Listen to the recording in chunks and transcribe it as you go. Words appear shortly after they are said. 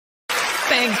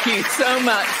Thank you so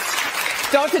much.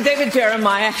 Dr. David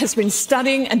Jeremiah has been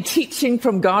studying and teaching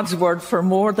from God's Word for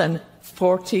more than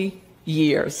 40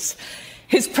 years.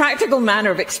 His practical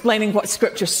manner of explaining what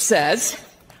Scripture says,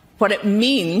 what it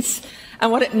means,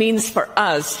 and what it means for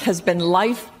us has been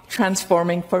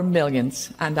life-transforming for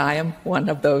millions, and I am one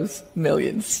of those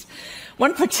millions.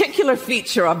 One particular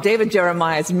feature of David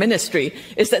Jeremiah's ministry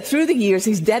is that through the years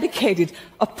he's dedicated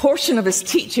a portion of his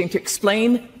teaching to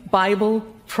explain Bible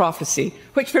prophecy,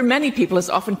 which for many people is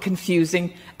often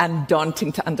confusing and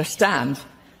daunting to understand.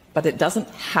 But it doesn't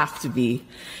have to be.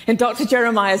 In Dr.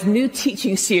 Jeremiah's new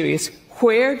teaching series,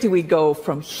 Where Do We Go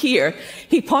From Here?,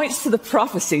 he points to the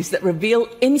prophecies that reveal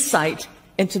insight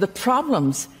into the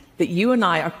problems that you and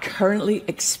I are currently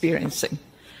experiencing.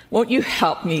 Won't you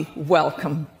help me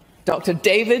welcome Dr.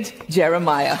 David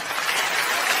Jeremiah?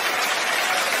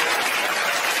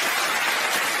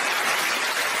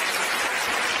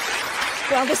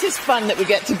 Well, this is fun that we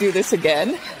get to do this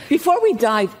again. Before we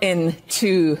dive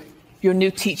into your new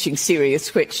teaching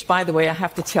series, which, by the way, I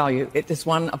have to tell you, it is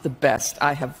one of the best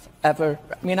I have ever...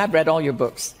 I've read all your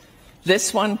books.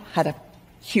 This one had a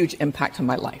huge impact on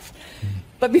my life.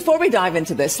 But before we dive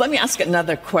into this, let me ask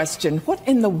another question. What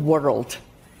in the world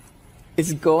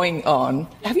is going on?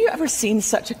 Have you ever seen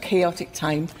such a chaotic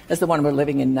time as the one we're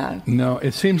living in now? No,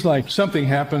 it seems like something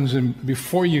happens, and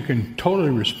before you can totally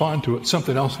respond to it,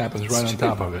 something else happens right on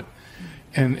top of it.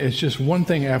 And it's just one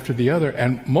thing after the other.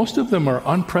 And most of them are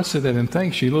unprecedented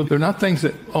things, Sheila. They're not things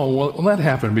that, oh, well, that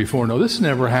happened before. No, this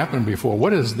never happened before.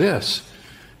 What is this?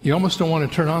 You almost don't want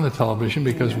to turn on the television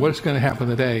because what's going to happen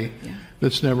today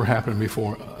that's never happened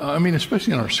before?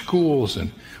 Especially in our schools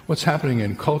and what's happening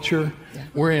in culture.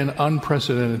 We're in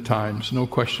unprecedented times, no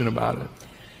question about it.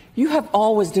 You have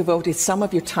always devoted some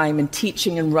of your time in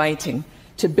teaching and writing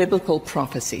to biblical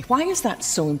prophecy. Why is that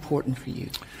so important for you?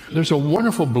 There's a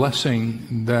wonderful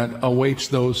blessing that awaits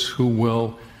those who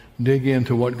will dig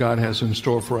into what God has in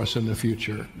store for us in the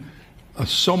future.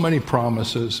 So many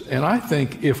promises. And I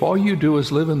think if all you do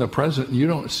is live in the present and you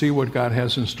don't see what God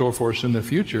has in store for us in the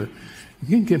future,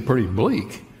 you can get pretty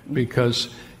bleak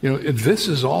because, if this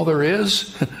is all there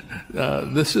is,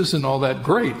 this isn't all that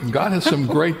great. And God has some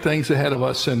great things ahead of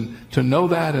us, and to know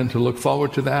that and to look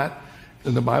forward to that.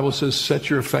 And the Bible says, set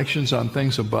your affections on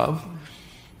things above.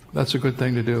 That's a good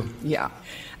thing to do. Yeah.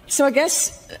 So I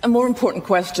guess a more important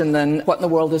question than what in the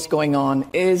world is going on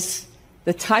is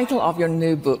the title of your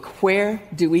new book, Where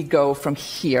Do We Go From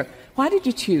Here? Why did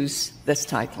you choose this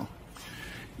title?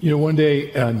 One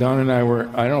day, Don and I were,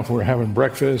 I don't know if we were having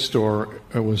breakfast or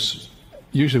it was,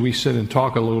 usually we sit and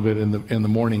talk a little bit in the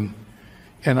morning.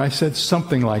 And I said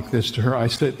something like this to her. I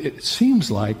said, it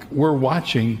seems like we're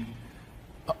watching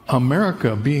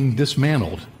America being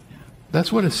dismantled.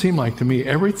 That's what it seemed like to me.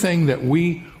 Everything that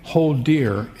we hold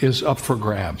dear is up for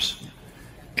grabs.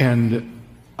 And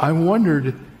I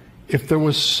wondered if there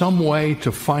was some way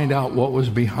to find out what was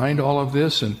behind all of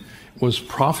this, and was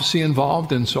prophecy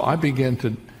involved. And so I began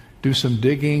to do some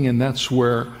digging, and that's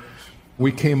where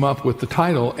we came up with the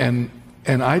title. And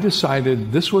I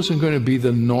decided this wasn't going to be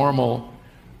the normal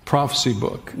prophecy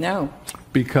book. No.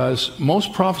 Because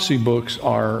most prophecy books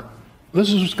are, this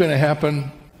is what's going to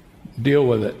happen, deal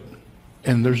with it.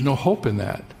 And there's no hope in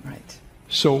that. Right.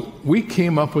 So we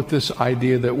came up with this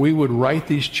idea that we would write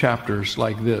these chapters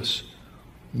like this.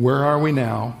 Where are we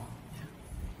now?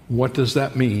 What does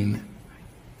that mean?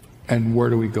 And where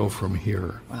do we go from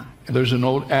here? Wow. There's an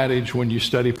old adage when you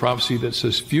study prophecy that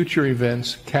says future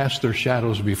events cast their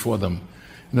shadows before them.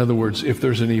 In other words, if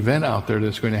there's an event out there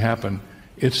that's going to happen,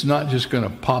 it's not just going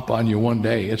to pop on you one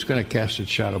day. It's going to cast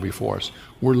its shadow before us.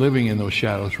 We're living in those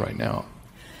shadows right now.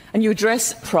 And you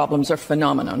address problems or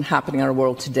phenomenon happening in our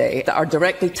world today that are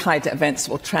directly tied to events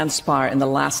that will transpire in the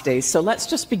last days. So let's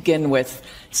just begin with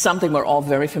something we're all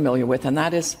very familiar with, and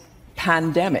that is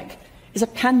pandemic. Is a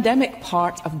pandemic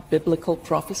part of biblical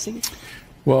prophecy?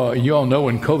 Well, you all know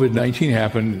when COVID-19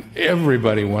 happened,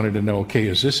 everybody wanted to know, okay,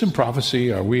 is this in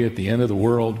prophecy? Are we at the end of the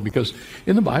world? Because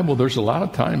in the Bible, there's a lot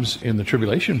of times in the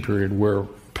tribulation period where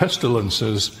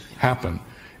pestilences happen.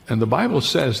 And the Bible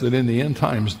says that in the end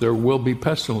times, there will be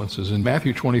pestilences. In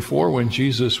Matthew 24, when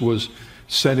Jesus was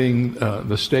setting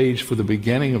the stage for the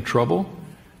beginning of trouble,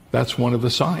 that's one of the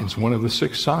signs. One of the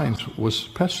 6 signs was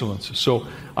pestilences. So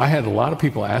I had a lot of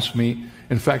people ask me.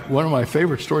 In fact, one of my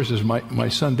favorite stories is my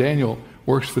son Daniel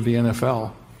works for the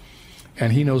NFL,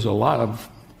 and he knows a lot of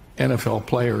NFL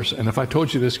players. And if I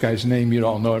told you this guy's name, you'd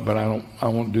all know it, but I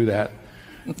won't do that.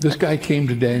 This guy came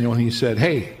to Daniel and he said,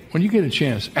 hey, when you get a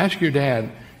chance, ask your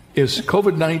dad, is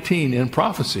COVID-19 in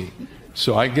prophecy?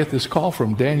 So I get this call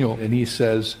from Daniel, and he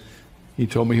says, He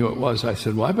told me who it was. I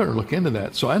said, well, I better look into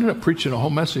that. So I ended up preaching a whole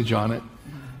message on it.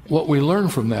 What we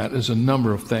learned from that is a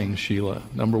number of things, Sheila.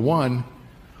 Number one,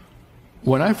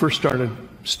 when I first started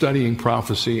studying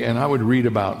prophecy and I would read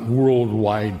about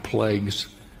worldwide plagues,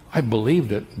 I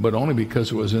believed it, but only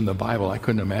because it was in the Bible. I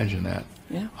couldn't imagine that.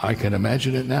 Yeah. I can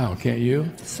imagine it now, can't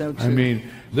you? So true. I mean,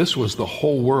 this was the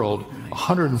whole world,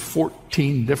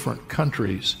 114 different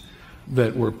countries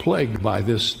that were plagued by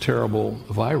this terrible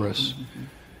virus. Mm-hmm.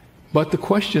 But the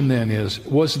question then is,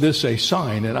 was this a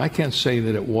sign? And I can't say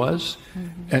that it was.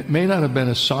 Mm-hmm. It may not have been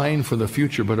a sign for the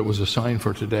future, but it was a sign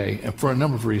for today, and for a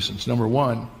number of reasons. Number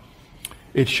one,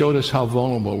 it showed us how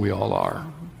vulnerable we all are.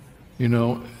 Mm-hmm. You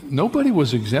know, nobody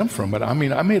was exempt from it. I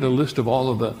mean, I made a list of all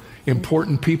of the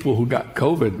important people who got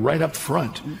COVID right up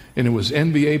front. Mm-hmm. And it was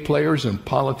NBA players and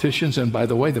politicians, and by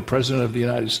the way, the President of the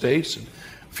United States and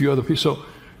a few other people. So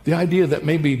the idea that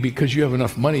maybe because you have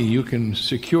enough money, you can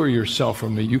secure yourself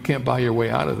from it, you can't buy your way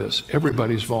out of this.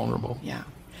 Everybody's vulnerable. Yeah.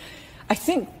 I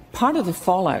think part of the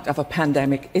fallout of a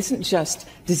pandemic isn't just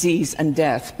disease and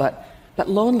death, but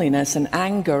loneliness and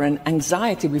anger and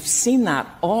anxiety. We've seen that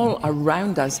all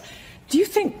around us. Do you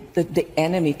think that the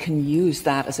enemy can use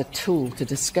that as a tool to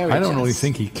discourage us? I don't really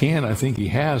think he can. I think he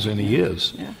has, and he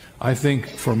is. Yeah. I think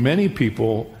for many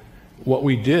people, what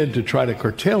we did to try to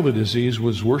curtail the disease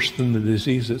was worse than the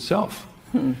disease itself.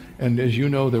 And as you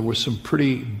know, there were some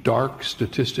pretty dark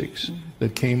statistics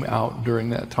that came out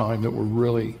during that time that were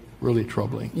really, really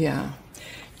troubling. Yeah.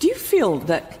 Do you feel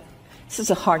that, this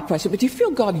is a hard question, but do you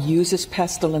feel God uses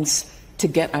pestilence to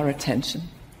get our attention?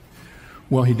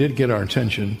 Well, he did get our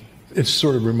attention. It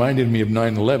sort of reminded me of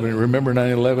 9/11. Remember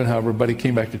 9/11, how everybody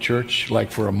came back to church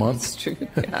like for a month? It's true,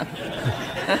 yeah.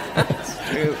 That's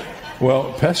true.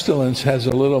 Well, pestilence has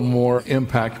a little more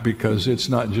impact because it's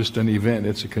not just an event,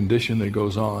 it's a condition that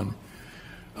goes on.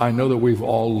 I know that we've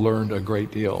all learned a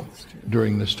great deal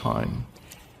during this time.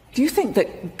 Do you think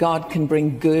that God can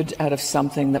bring good out of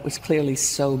something that was clearly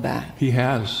so bad? He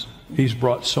has. He's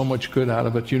brought so much good out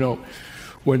of it. You know,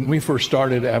 when we first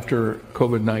started after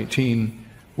COVID-19,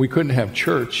 we couldn't have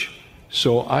church,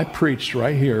 so I preached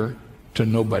right here to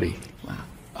nobody. Wow.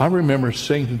 I remember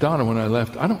saying to Donna when I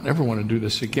left, I don't ever want to do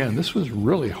this again. This was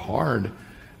really hard.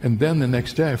 And then the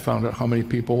next day I found out how many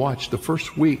people watched. The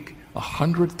first week,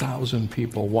 100,000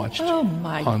 people watched on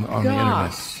the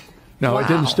internet. Now, it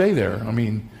didn't stay there. I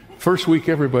mean, first week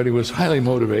everybody was highly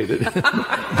motivated.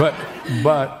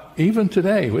 but even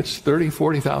today, it's 30,000,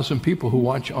 40,000 people who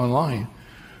watch online.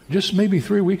 Just maybe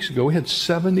 3 weeks ago, we had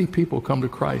 70 people come to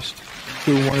Christ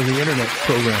through one of the internet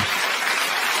programs.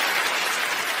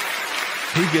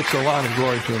 He gets a lot of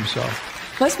glory to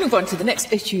himself. Let's move on to the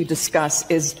next issue you discuss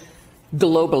is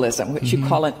globalism, which you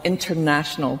call an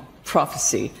international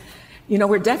prophecy. You know,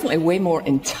 we're definitely way more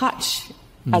in touch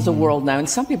as a world now, and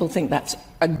some people think that's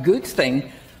a good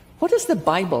thing. What does the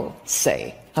Bible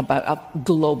say about a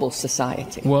global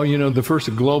society? Well, you know, the first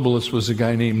globalist was a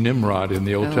guy named Nimrod in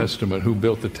the Old Testament who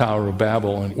built the Tower of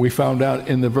Babel. And we found out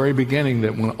in the very beginning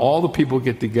that when all the people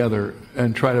get together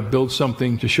and try to build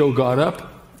something to show God up,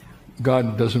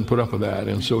 God doesn't put up with that.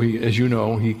 And so he, as you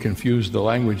know, he confused the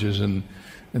languages, and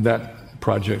that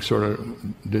project sort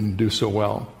of didn't do so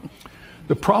well.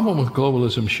 The problem with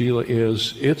globalism, Sheila,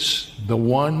 is it's the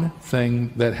one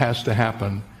thing that has to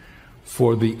happen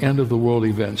for the end of the world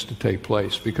events to take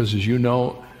place. Because as you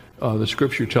know, the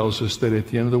scripture tells us that at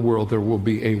the end of the world there will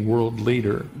be a world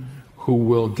leader who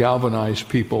will galvanize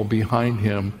people behind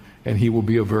him, and he will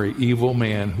be a very evil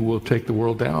man who will take the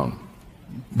world down.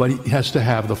 But he has to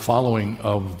have the following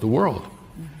of the world.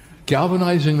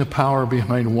 Galvanizing the power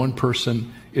behind one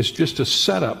person is just a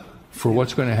setup for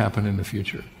what's going to happen in the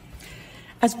future.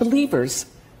 As believers,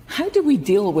 how do we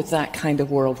deal with that kind of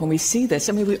world when we see this?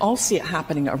 I mean, we all see it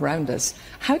happening around us.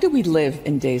 How do we live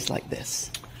in days like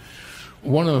this?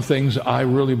 One of the things I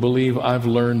really believe I've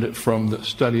learned from the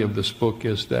study of this book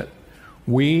is that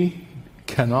we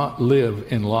cannot live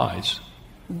in lies.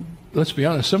 Let's be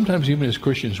honest, sometimes even as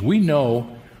Christians, we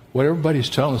know what everybody's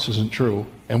telling us isn't true,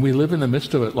 and we live in the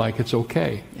midst of it like it's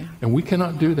okay. Yeah. And we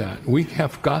cannot do that. We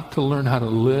have got to learn how to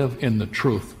live in the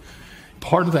truth.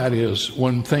 Part of that is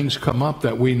when things come up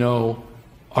that we know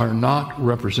are not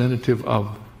representative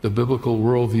of the biblical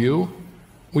worldview,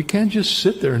 we can't just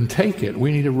sit there and take it.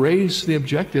 We need to raise the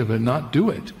objective and not do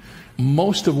it.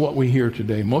 Most of what we hear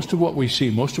today, most of what we see,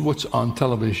 most of what's on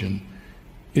television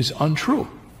is untrue.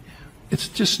 It's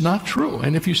just not true.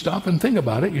 And if you stop and think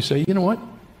about it, you say, you know what?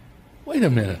 Wait a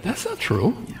minute, that's not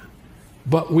true. Yeah.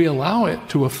 But we allow it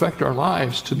to affect our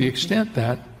lives to the extent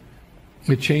that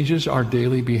it changes our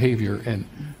daily behavior. And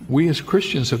we as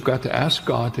Christians have got to ask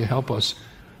God to help us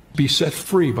be set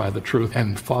free by the truth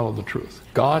and follow the truth.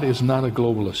 God is not a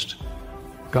globalist.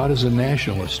 God is a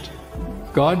nationalist.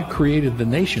 God created the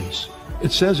nations.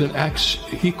 It says in Acts,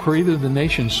 he created the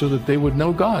nations so that they would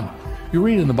know God. You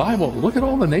read in the Bible, look at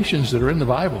all the nations that are in the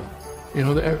Bible. You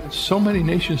know, there are so many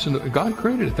nations, and God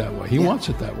created it that way. He wants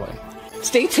it that way.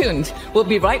 Stay tuned. We'll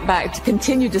be right back to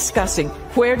continue discussing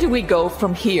Where Do We Go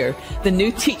From Here, the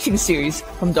new teaching series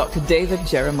from Dr. David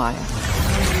Jeremiah.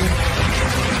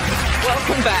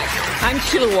 Welcome back. I'm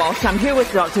Sheila Walsh. I'm here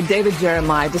with Dr. David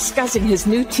Jeremiah discussing his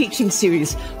new teaching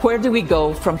series, Where Do We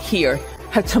Go From Here?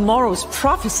 How tomorrow's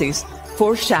prophecies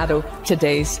foreshadow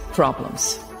today's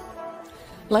problems.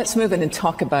 Let's move in and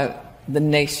talk about the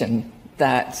nation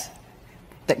that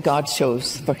God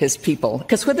chose for his people.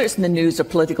 Because whether it's in the news or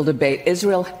political debate,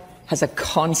 Israel has a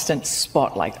constant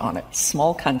spotlight on it.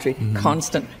 Small country,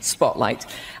 constant spotlight.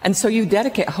 And so you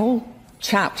dedicate a whole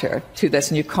chapter to this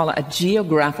and you call it a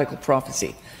geographical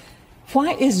prophecy.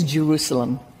 Why is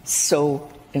Jerusalem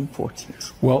so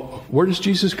important? Well, where does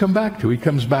Jesus come back to? He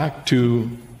comes back to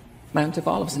Mount of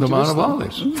Olives. The Mount of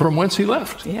Olives, from whence he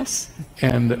left. Yes.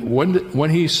 And when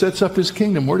he sets up his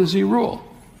kingdom, where does he rule?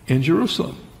 In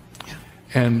Jerusalem.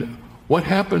 And what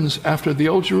happens after the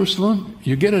old Jerusalem?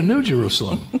 You get a new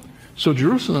Jerusalem. So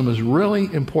Jerusalem is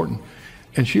really important.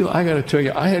 And Sheila, I got to tell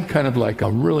you, I had kind of like a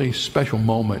really special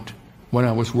moment when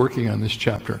I was working on this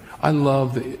chapter. I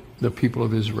love the people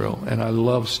of Israel, and I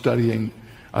love studying.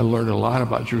 I learned a lot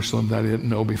about Jerusalem that I didn't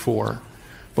know before.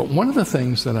 But one of the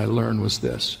things that I learned was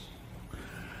this.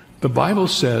 The Bible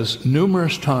says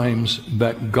numerous times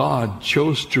that God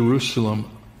chose Jerusalem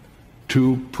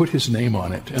to put his name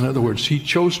on it. In other words, he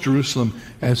chose Jerusalem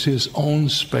as his own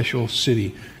special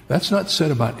city. That's not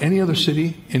said about any other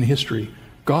city in history.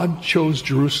 God chose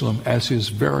Jerusalem as his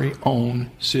very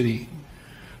own city.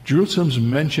 Jerusalem's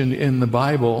mentioned in the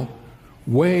Bible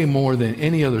way more than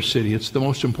any other city. It's the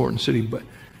most important city. But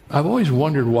I've always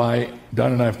wondered why,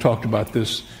 Don and I have talked about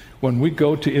this, when we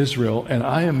go to Israel and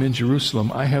I am in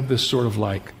Jerusalem, I have this sort of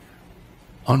like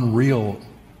unreal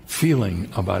feeling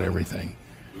about everything.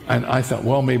 And I thought,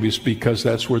 well, maybe it's because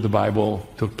that's where the Bible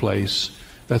took place.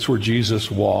 That's where Jesus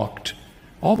walked.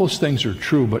 All those things are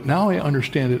true, but now I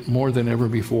understand it more than ever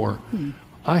before.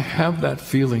 I have that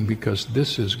feeling because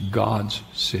this is God's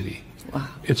city. Wow.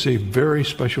 It's a very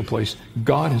special place.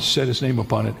 God has set his name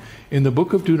upon it. In the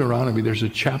book of Deuteronomy, there's a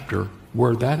chapter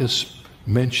where that is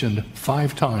mentioned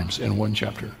 5 times in one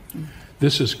chapter.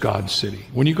 This is God's city.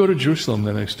 When you go to Jerusalem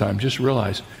the next time, just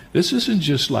realize this isn't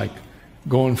just like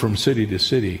going from city to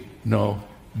city. No,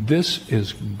 this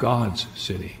is God's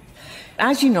city.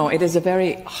 As you know, it is a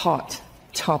very hot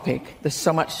topic. There's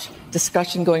so much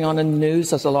discussion going on in the news.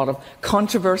 There's a lot of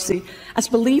controversy. As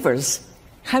believers,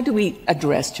 how do we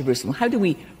address Jerusalem? How do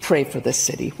we pray for this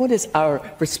city? What is our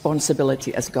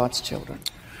responsibility as God's children?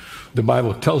 The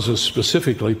Bible tells us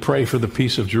specifically, pray for the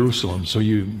peace of Jerusalem. So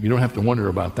you don't have to wonder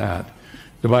about that.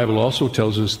 The Bible also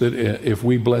tells us that if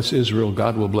we bless Israel,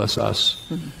 God will bless us.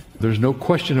 There's no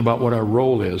question about what our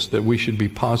role is, that we should be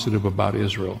positive about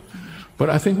Israel. But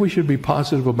I think we should be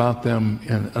positive about them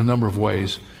in a number of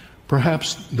ways.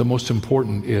 Perhaps the most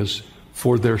important is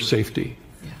for their safety.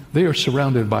 They are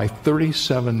surrounded by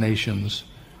 37 nations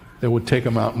that would take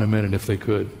them out in a minute if they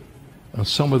could.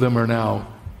 Some of them are now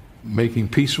making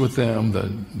peace with them.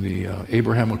 The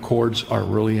Abraham Accords are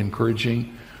really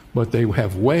encouraging, but they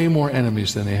have way more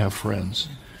enemies than they have friends.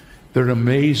 They're an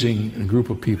amazing group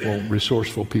of people,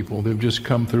 resourceful people. They've just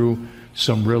come through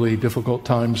some really difficult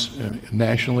times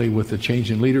nationally with the change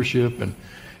in leadership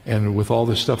and with all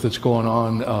this stuff that's going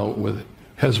on with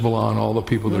Hezbollah and all the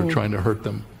people that are trying to hurt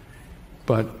them.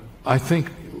 But I think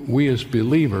we as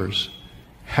believers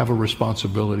have a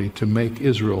responsibility to make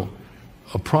Israel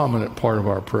a prominent part of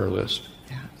our prayer list.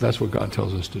 That's what God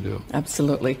tells us to do.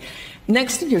 Absolutely.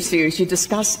 Next in your series, you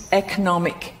discuss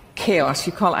economic chaos.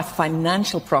 You call it a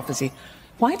financial prophecy.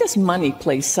 Why does money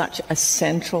play such a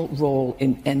central role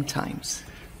in end times?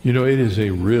 You know, it is a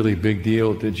really big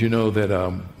deal. Did you know that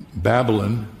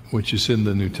Babylon, which is in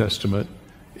the New Testament,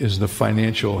 is the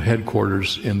financial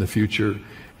headquarters in the future?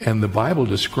 And the Bible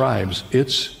describes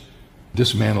its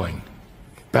dismantling.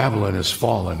 Babylon is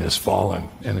fallen.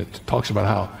 And it talks about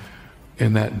how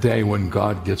in that day when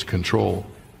God gets control,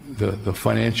 the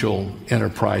financial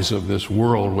enterprise of this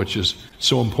world, which is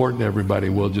so important to everybody,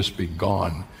 will just be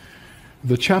gone.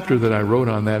 The chapter that I wrote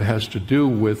on that has to do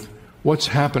with what's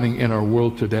happening in our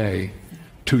world today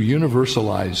to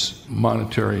universalize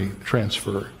monetary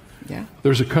transfer.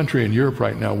 There's a country in Europe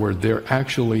right now where they're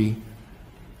actually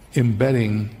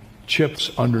embedding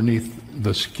chips underneath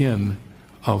the skin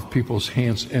of people's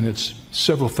hands, and it's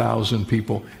several thousand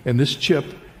people. And this chip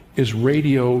is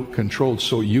radio controlled,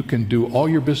 so you can do all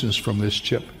your business from this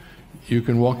chip. You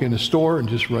can walk in a store and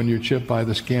just run your chip by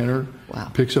the scanner.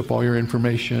 Wow. Picks up all your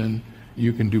information.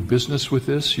 You can do business with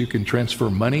this. You can transfer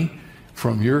money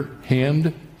from your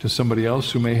hand to somebody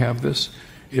else who may have this.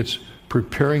 It's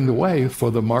preparing the way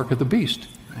for the mark of the beast.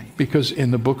 Right. Because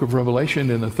in the book of Revelation,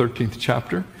 in the 13th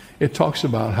chapter, it talks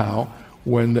about how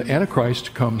when the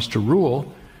Antichrist comes to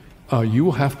rule, you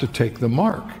will have to take the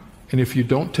mark. And if you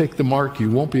don't take the mark, you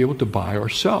won't be able to buy or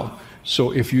sell.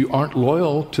 So if you aren't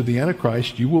loyal to the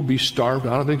Antichrist, you will be starved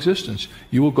out of existence.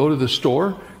 You will go to the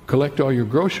store, collect all your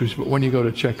groceries, but when you go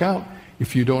to check out,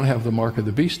 if you don't have the mark of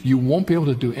the beast, you won't be able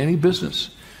to do any business.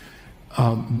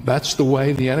 That's the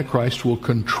way the Antichrist will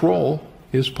control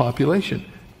his population.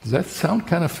 Does that sound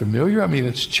kind of familiar? I mean,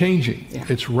 it's changing. Yeah.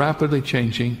 It's rapidly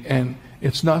changing, and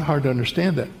it's not hard to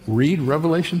understand that. Read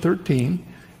Revelation 13,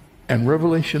 and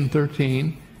Revelation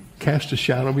 13 cast a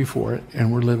shadow before it,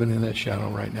 and we're living in that shadow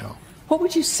right now. What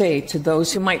would you say to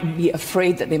those who might be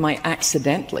afraid that they might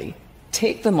accidentally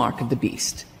take the mark of the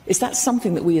beast? Is that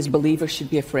something that we as believers should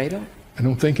be afraid of? I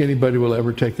don't think anybody will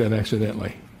ever take that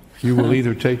accidentally. You will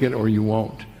either take it or you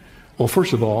won't. Well,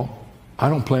 first of all, I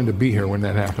don't plan to be here when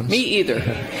that happens. Me either.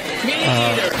 Me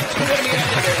either.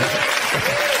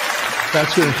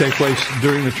 That's going to take place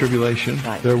during the tribulation.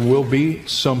 Right. There will be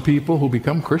some people who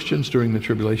become Christians during the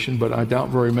tribulation, but I doubt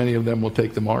very many of them will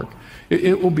take the mark.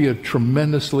 It will be a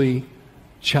tremendously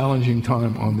challenging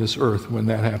time on this earth when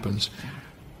that happens.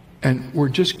 And we're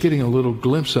just getting a little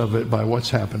glimpse of it by what's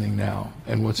happening now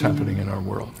and what's happening in our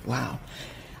world. Wow.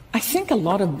 I think a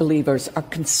lot of believers are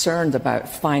concerned about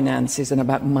finances and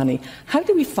about money. How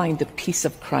do we find the peace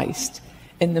of Christ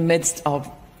in the midst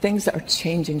of things that are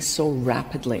changing so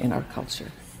rapidly in our culture?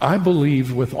 I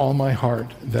believe with all my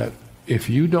heart that if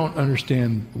you don't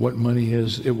understand what money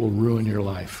is, it will ruin your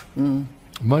life.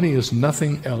 Money is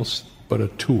nothing else but a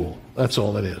tool. That's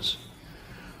all it is.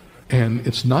 And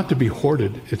it's not to be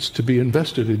hoarded. It's to be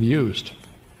invested and used.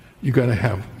 You got to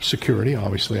have security,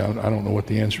 obviously. I don't know what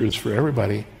the answer is for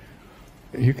everybody.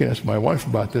 You can ask my wife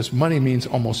about this. Money means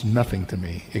almost nothing to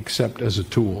me except as a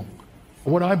tool.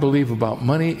 What I believe about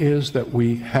money is that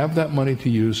we have that money to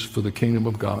use for the kingdom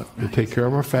of God, to take care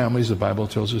of our families. The Bible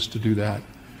tells us to do that.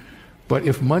 But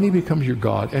if money becomes your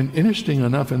God, and interesting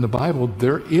enough, in the Bible,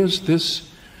 there is this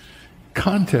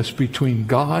contest between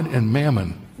God and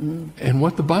mammon. And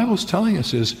what the Bible's telling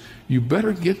us is you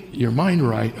better get your mind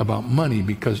right about money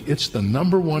because it's the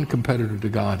number one competitor to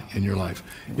God in your life.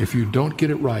 If you don't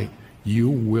get it right, you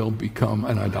will become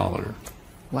an idolater.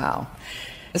 Wow.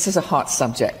 This is a hot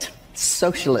subject.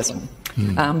 Socialism.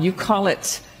 You call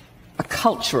it a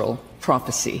cultural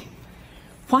prophecy.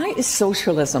 Why is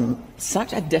socialism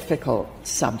such a difficult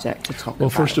subject to talk about? Well,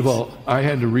 first of all, I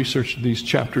had to research these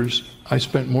chapters. I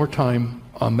spent more time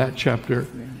on that chapter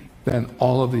than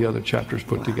all of the other chapters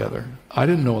put together. I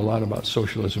didn't know a lot about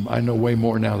socialism. I know way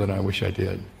more now than I wish I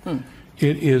did.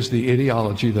 It is the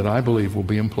ideology that I believe will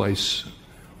be in place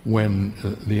when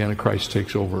the Antichrist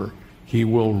takes over. He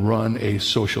will run a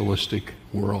socialistic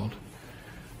world.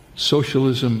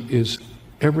 Socialism is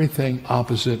everything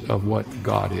opposite of what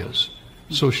God is.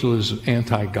 Socialism is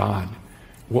anti-God.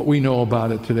 What we know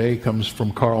about it today comes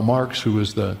from Karl Marx, who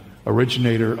is the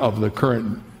originator of the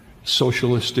current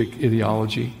socialistic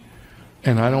ideology.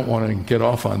 And I don't want to get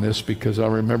off on this because I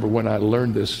remember when I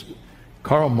learned this,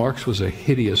 Karl Marx was a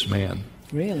hideous man.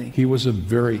 Really? He was a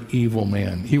very evil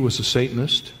man. He was a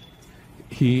Satanist.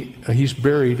 He's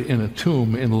buried in a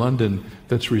tomb in London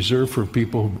that's reserved for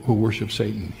people who worship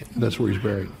Satan. That's where he's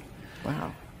buried.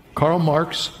 Wow. Karl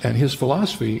Marx and his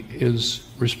philosophy is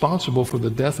responsible for the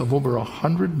death of over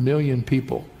 100 million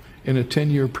people in a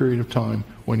 10-year period of time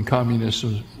when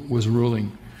communism was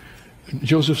ruling.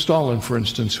 Joseph Stalin, for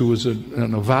instance, who was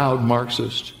an avowed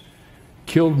Marxist,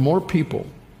 killed more people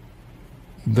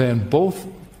than both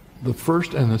the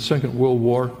First and the Second World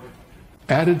War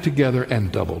added together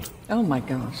and doubled. Oh my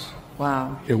gosh.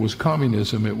 Wow. It was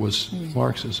communism, it was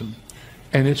Marxism.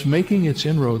 And it's making its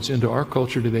inroads into our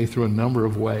culture today through a number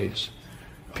of ways.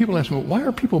 People ask me, why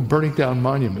are people burning down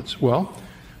monuments? Well,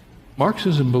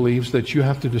 Marxism believes that you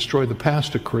have to destroy the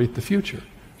past to create the future.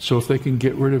 So if they can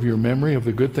get rid of your memory of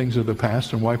the good things of the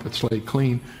past and wipe the slate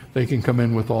clean, they can come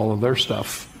in with all of their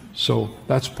stuff. So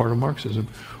that's part of Marxism.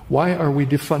 Why are we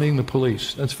defunding the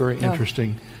police? That's very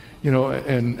interesting. You know,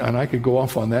 and I could go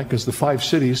off on that because the 5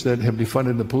 cities that have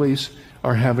defunded the police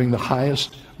are having the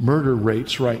highest murder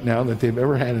rates right now that they've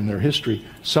ever had in their history.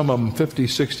 Some of them 50,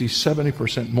 60,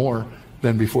 70% more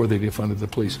than before they defunded the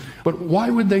police. But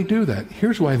why would they do that?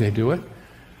 Here's why they do it.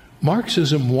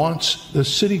 Marxism wants the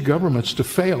city governments to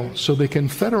fail so they can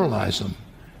federalize them.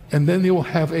 and then they will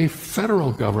have a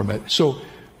federal government. So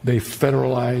they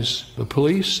federalize the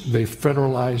police, they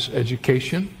federalize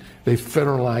education, they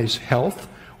federalize health.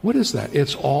 What is that?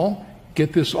 It's all,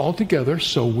 get this all together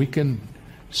so we can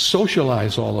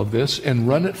socialize all of this and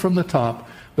run it from the top.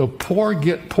 The poor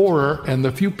get poorer, and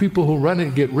the few people who run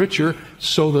it get richer,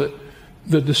 so that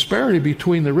the disparity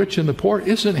between the rich and the poor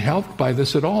isn't helped by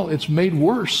this at all. It's made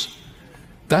worse.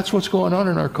 That's what's going on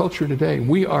in our culture today.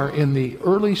 We are in the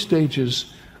early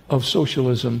stages of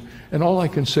socialism, and all I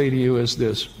can say to you is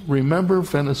this: remember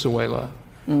Venezuela.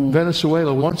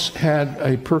 Venezuela once had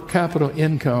a per capita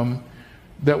income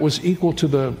that was equal to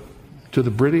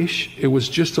the British. It was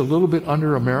just a little bit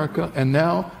under America, and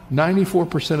now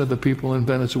 94% of the people in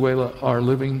Venezuela are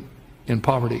living in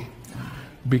poverty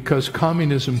because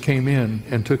communism came in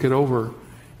and took it over.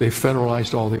 They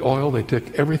federalized all the oil, they took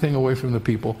everything away from the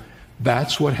people.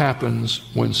 That's what happens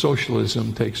when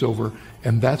socialism takes over,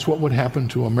 and that's what would happen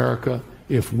to America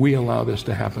if we allow this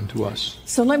to happen to us.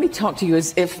 So let me talk to you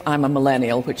as if I'm a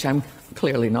millennial, which I'm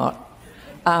clearly not.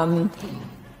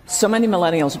 So many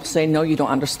millennials will say, no, you don't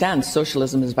understand.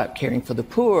 Socialism is about caring for the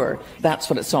poor. That's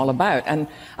what it's all about. And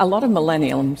a lot of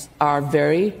millennials are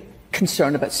very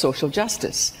concerned about social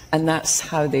justice, and that's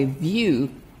how they view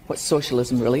what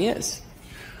socialism really is.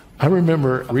 I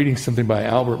remember reading something by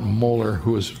Albert Mohler,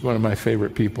 who is one of my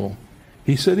favorite people.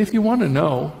 He said, if you want to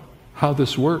know how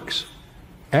this works,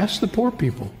 ask the poor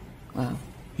people. Wow.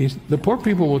 The poor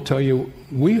people will tell you,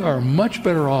 we are much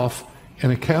better off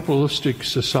in a capitalistic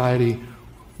society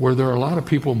where there are a lot of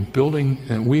people building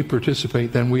and we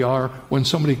participate than we are when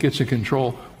somebody gets in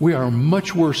control. We are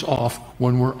much worse off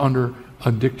when we're under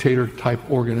a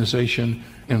dictator-type organization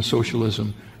and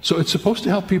socialism. So it's supposed to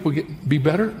help people be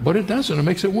better, but it doesn't. It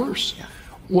makes it worse. Yeah.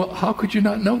 Well, how could you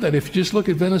not know that? If you just look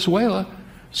at Venezuela,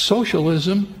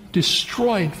 socialism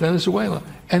destroyed Venezuela,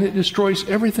 and it destroys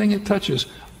everything it touches.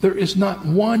 There is not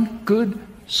one good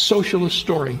socialist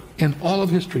story in all of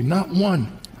history, not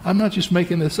one. I'm not just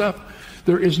making this up.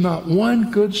 There is not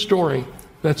one good story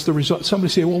that's the result.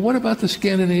 Somebody say, well, what about the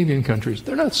Scandinavian countries?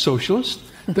 They're not socialist.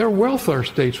 They're welfare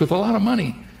states with a lot of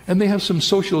money, and they have some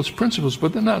socialist principles,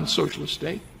 but they're not a socialist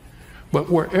state. But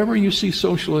wherever you see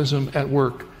socialism at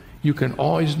work, you can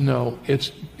always know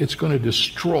it's going to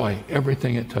destroy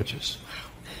everything it touches.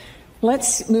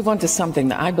 Let's move on to something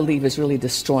that I believe is really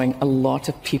destroying a lot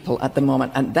of people at the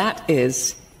moment, and that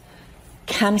is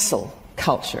cancel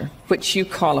culture, which you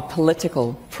call a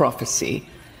political prophecy.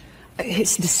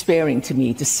 It's despairing to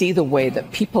me to see the way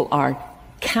that people are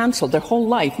cancelled their whole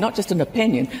life, not just an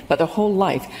opinion, but their whole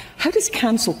life. How does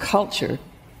cancel culture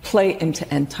play into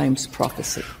end times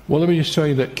prophecy? Well, let me just tell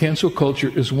you that cancel culture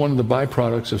is one of the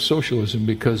byproducts of socialism,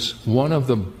 because one of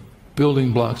the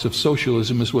building blocks of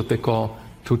socialism is what they call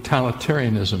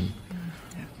totalitarianism.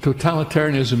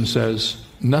 Totalitarianism says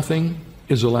nothing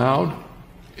is allowed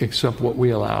except what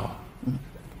we allow.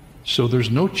 So there's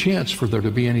no chance for there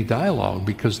to be any dialogue,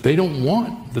 because they don't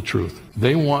want the truth.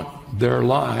 They want their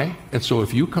lie. And so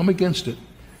if you come against it,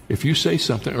 if you say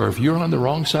something, or if you're on the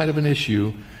wrong side of an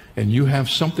issue and you have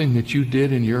something that you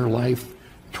did in your life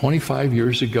 25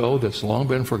 years ago that's long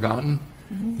been forgotten,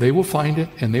 they will find it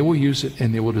and they will use it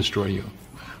and they will destroy you.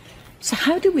 So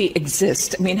how do we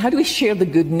exist? I mean, how do we share the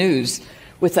good news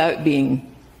without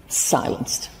being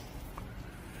silenced?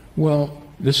 Well,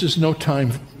 this is no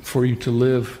time for you to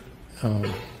live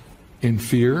in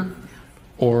fear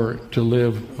or to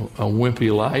live a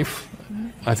wimpy life.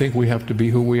 I think we have to be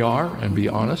who we are and be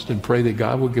honest and pray that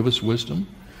God will give us wisdom.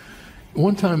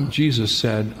 One time Jesus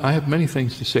said, I have many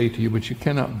things to say to you, but you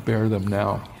cannot bear them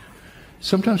now.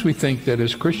 Sometimes we think that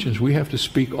as Christians we have to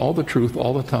speak all the truth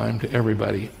all the time to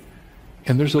everybody.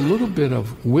 And there's a little bit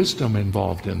of wisdom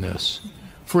involved in this.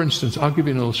 For instance, I'll give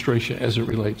you an illustration as it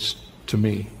relates to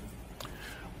me.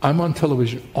 I'm on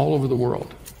television all over the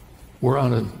world. We're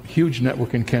on a huge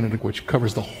network in Canada which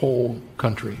covers the whole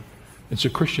country. It's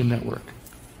a Christian network.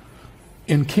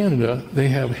 In Canada, they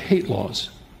have hate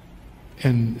laws.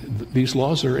 And these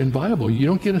laws are inviolable. You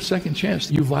don't get a second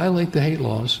chance. You violate the hate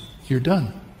laws, you're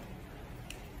done.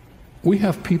 We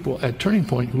have people at Turning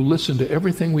Point who listen to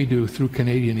everything we do through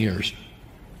Canadian ears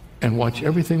and watch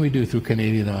everything we do through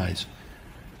Canadian eyes,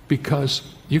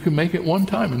 because you can make it one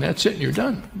time and that's it, and you're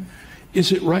done.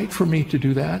 Is it right for me to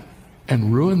do that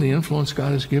and ruin the influence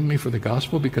God has given me for the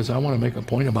gospel because I want to make a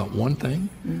point about one thing?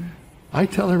 I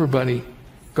tell everybody,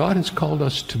 God has called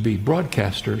us to be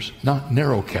broadcasters, not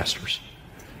narrowcasters.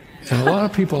 And a lot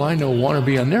of people I know want to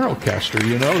be a narrowcaster,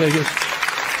 you know, they just...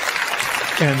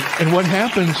 And what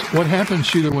happens,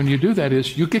 Sheila, when you do that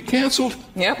is you get canceled.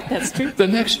 Yep, that's true. The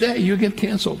next day you get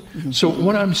canceled. So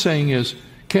what I'm saying is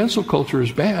cancel culture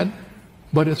is bad,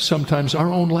 But it's sometimes our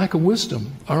own lack of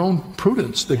wisdom, our own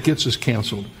prudence that gets us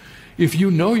canceled. If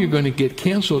you know you're going to get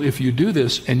canceled if you do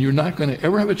this, and you're not going to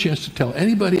ever have a chance to tell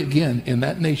anybody again in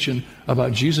that nation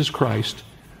about Jesus Christ,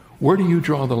 where do you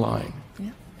draw the line?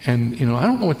 Yeah. And, I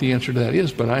don't know what the answer to that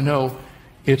is, but I know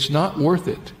it's not worth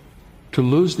it to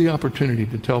lose the opportunity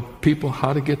to tell people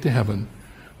how to get to heaven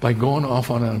by going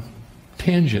off on a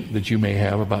tangent that you may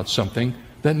have about something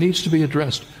that needs to be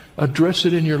addressed. Address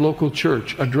it in your local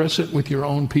church. Address it with your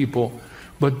own people.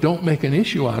 But don't make an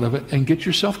issue out of it and get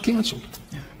yourself canceled.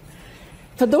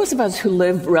 For those of us who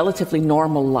live relatively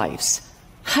normal lives,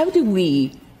 how do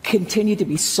we continue to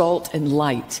be salt and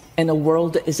light in a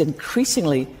world that is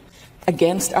increasingly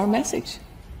against our message?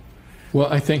 Well,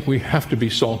 I think we have to be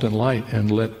salt and light and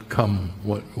let come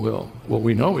what will. What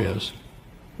we know is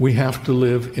we have to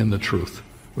live in the truth.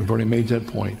 We've already made that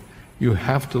point. You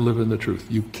have to live in the truth.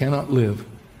 You cannot live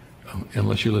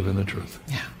unless you live in the truth.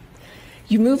 Yeah.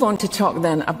 You move on to talk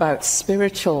then about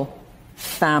spiritual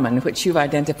famine, which you've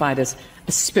identified as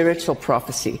a spiritual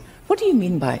prophecy. What do you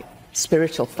mean by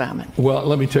spiritual famine? Well,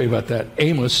 let me tell you about that.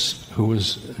 Amos,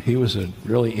 he was a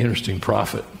really interesting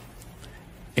prophet.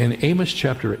 In Amos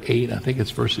chapter 8, I think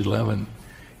it's verse 11,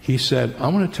 he said, I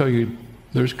want to tell you,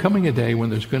 there's coming a day when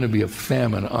there's going to be a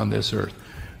famine on this earth.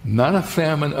 Not a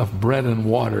famine of bread and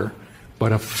water,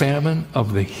 but a famine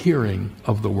of the hearing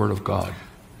of the Word of God.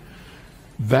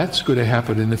 That's going to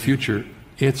happen in the future.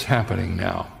 It's happening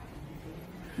now.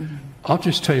 Mm-hmm. I'll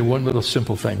just tell you one little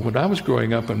simple thing. When I was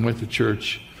growing up and went to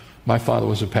church, my father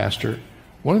was a pastor.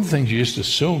 One of the things you just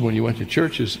assumed when you went to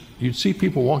church is you'd see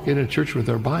people walk into church with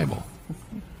their Bible.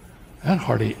 That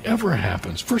hardly ever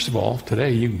happens. First of all,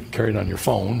 today you can carry it on your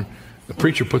phone. The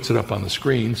preacher puts it up on the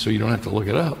screen so you don't have to look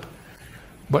it up.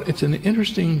 But it's an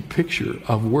interesting picture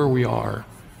of where we are.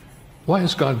 Why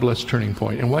has God blessed Turning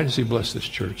Point? And why does he bless this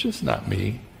church? It's not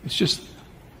me. It's just,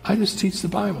 I just teach the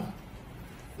Bible.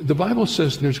 The Bible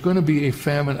says there's going to be a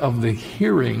famine of the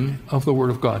hearing of the Word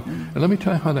of God. And let me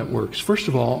tell you how that works. First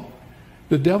of all,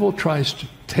 the devil tries to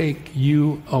take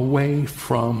you away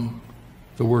from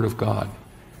the Word of God.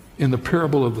 In the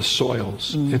parable of the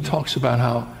soils, it talks about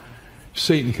how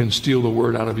Satan can steal the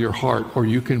Word out of your heart, or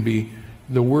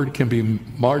the Word can be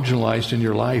marginalized in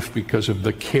your life because of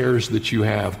the cares that you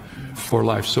have for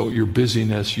life. So your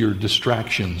busyness, your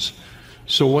distractions.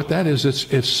 So what that is,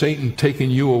 it's Satan taking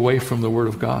you away from the Word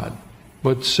of God.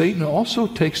 But Satan also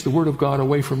takes the Word of God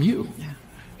away from you. Yeah.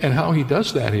 And how he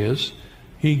does that is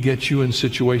he gets you in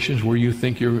situations where you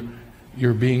think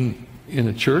you're being in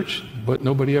a church, but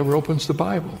nobody ever opens the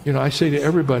Bible. I say to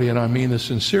everybody, and I mean this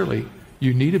sincerely,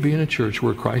 you need to be in a church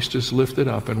where Christ is lifted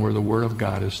up and where the Word of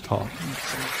God is taught.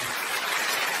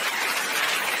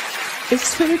 Is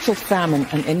spiritual famine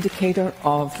an indicator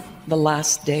of the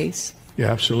last days?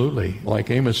 Yeah, absolutely.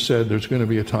 Like Amos said, there's going to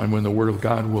be a time when the Word of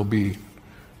God will be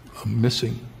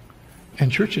missing.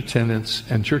 And church attendance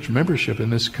and church membership in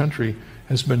this country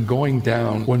has been going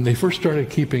down. When they first started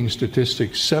keeping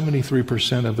statistics,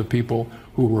 73% of the people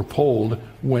who were polled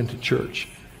went to church.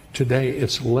 Today,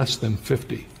 it's less than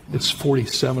 50. It's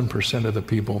 47% of the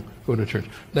people go to church.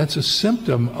 That's a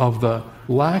symptom of the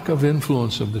lack of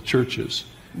influence of the churches.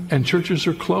 And churches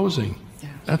are closing.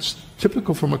 That's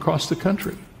typical from across the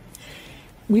country.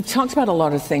 We've talked about a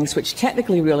lot of things which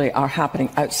technically really are happening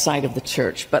outside of the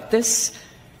church, but this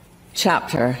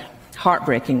chapter,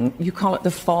 heartbreaking, you call it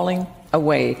the falling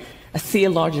away, a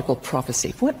theological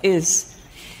prophecy. What is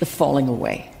the falling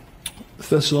away?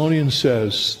 Thessalonians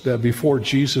says that before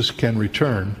Jesus can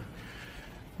return,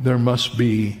 there must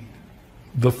be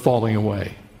the falling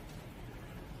away.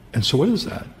 And so what is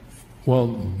that? Well,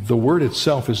 the word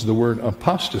itself is the word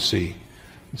apostasy.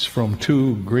 It's from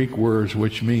two Greek words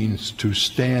which means to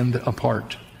stand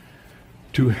apart,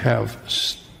 to have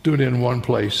stood in one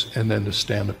place and then to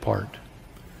stand apart.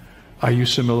 I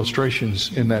use some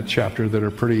illustrations in that chapter that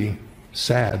are pretty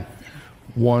sad.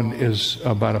 One is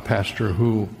about a pastor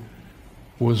who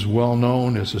was well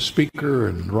known as a speaker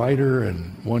and writer,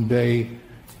 and one day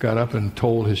got up and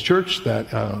told his church that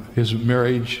his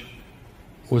marriage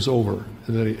was over,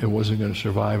 that it wasn't going to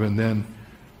survive, and then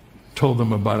told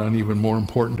them about an even more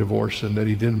important divorce, and that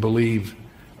he didn't believe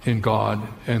in God,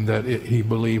 and that he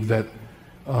believed that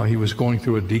he was going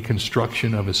through a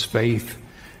deconstruction of his faith.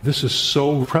 This is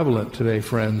so prevalent today,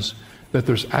 friends, that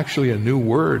there's actually a new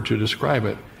word to describe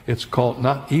it. It's called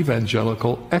not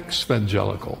evangelical,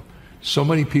 exvangelical. So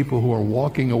many people who are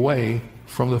walking away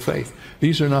from the faith.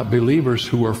 These are not believers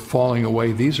who are falling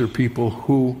away. These are people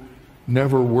who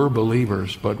never were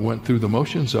believers but went through the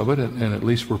motions of it and at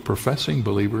least were professing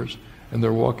believers, and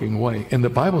they're walking away. And the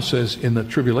Bible says in the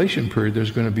tribulation period there's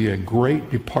going to be a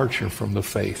great departure from the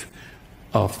faith.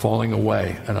 of falling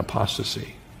away and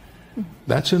apostasy.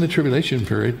 That's in the tribulation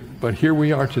period, but here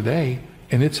we are today,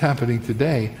 and it's happening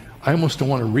today. I almost don't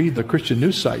want to read the Christian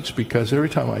news sites because every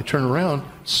time I turn around,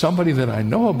 somebody that I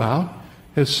know about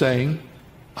is saying,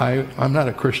 I'm not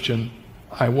a Christian.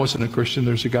 I wasn't a Christian.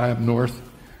 There's a guy up north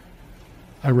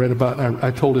I read about, and I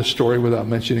told his story without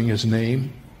mentioning his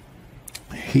name.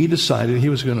 He decided he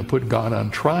was going to put God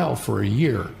on trial for a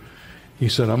year. He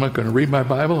said, I'm not going to read my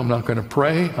Bible. I'm not going to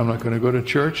pray. I'm not going to go to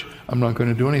church. I'm not going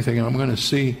to do anything. And I'm going to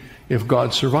see if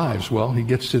God survives. Well, he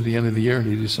gets to the end of the year and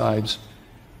he decides,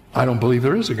 I don't believe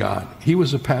there is a God. He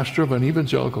was a pastor of an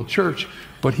evangelical church,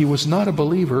 but he was not a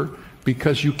believer,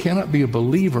 because you cannot be a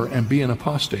believer and be an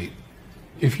apostate.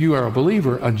 If you are a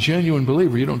believer, a genuine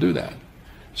believer, you don't do that.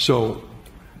 So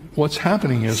what's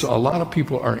happening is a lot of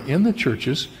people are in the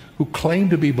churches who claim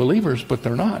to be believers, but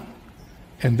they're not.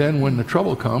 And then when the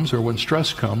trouble comes or when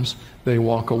stress comes, they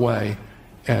walk away.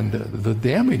 And the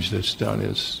damage that's done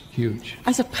is huge.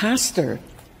 As a pastor,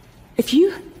 if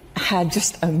you had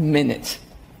just a minute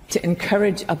to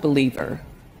encourage a believer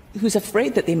who's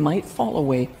afraid that they might fall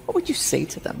away, what would you say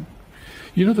to them?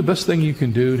 You know, the best thing you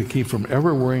can do to keep from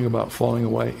ever worrying about falling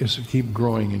away is to keep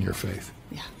growing in your faith.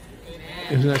 Yeah.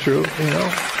 Isn't that true? You know?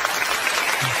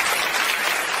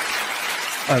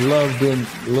 I love doing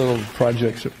little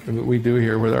projects that we do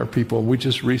here with our people. We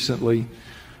just recently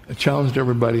challenged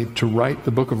everybody to write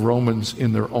the book of Romans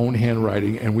in their own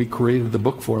handwriting, and we created the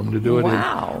book for them to do it.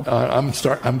 Wow.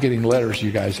 I'm getting letters,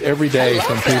 you guys, every day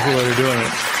from people that are doing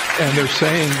it. And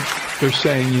they're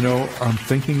saying, you know, I'm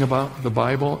thinking about the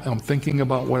Bible, I'm thinking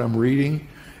about what I'm reading,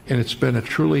 and it's been a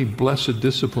truly blessed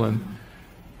discipline.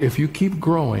 If you keep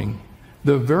growing,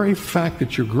 the very fact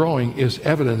that you're growing is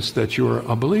evidence that you're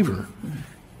a believer.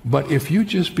 But if you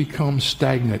just become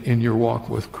stagnant in your walk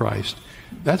with Christ,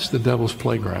 that's the devil's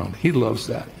playground. He loves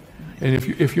that. And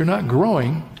if you're not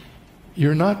growing,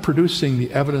 you're not producing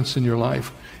the evidence in your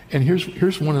life. And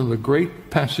here's one of the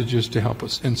great passages to help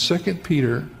us. In 2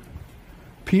 Peter,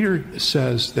 Peter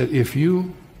says that if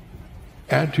you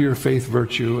add to your faith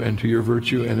virtue, and to your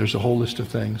virtue, and there's a whole list of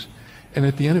things, and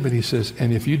at the end of it he says,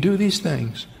 and if you do these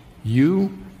things,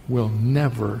 you will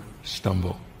never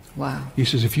stumble. Wow. He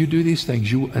says, if you do these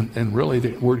things, and really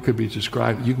the word could be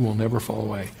described, you will never fall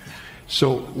away.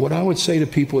 So what I would say to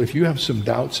people, if you have some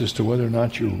doubts as to whether or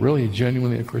not you're really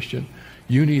genuinely a Christian,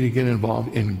 you need to get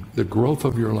involved in the growth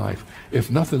of your life.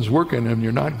 If nothing's working and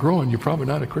you're not growing, you're probably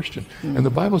not a Christian. And the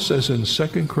Bible says in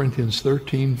 2 Corinthians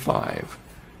 13:5,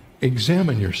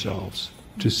 examine yourselves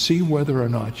to see whether or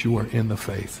not you are in the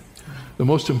faith. The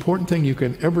most important thing you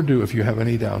can ever do if you have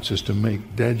any doubts is to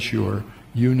make dead sure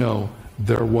you know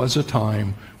there was a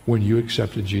time when you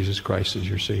accepted Jesus Christ as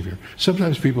your Savior.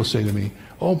 Sometimes people say to me,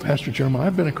 oh, Pastor Jeremiah,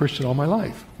 I've been a Christian all my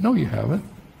life. No, you haven't.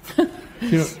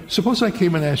 You know, suppose I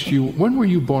came and asked you, when were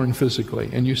you born physically?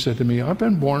 And you said to me, I've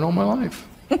been born all my life.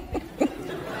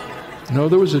 No,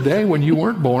 there was a day when you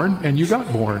weren't born and you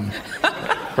got born,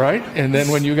 right? And then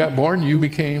when you got born, you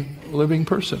became a living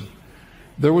person.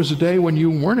 There was a day when you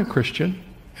weren't a Christian,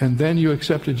 and then you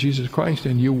accepted Jesus Christ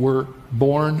and you were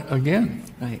born again.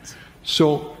 Right.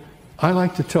 So I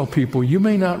like to tell people, you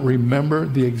may not remember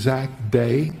the exact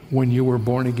day when you were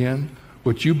born again,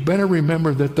 but you better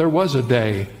remember that there was a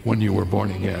day when you were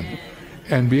born again,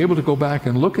 and be able to go back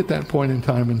and look at that point in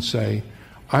time and say,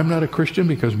 I'm not a Christian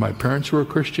because my parents were a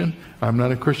Christian. I'm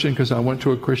not a Christian because I went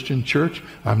to a Christian church.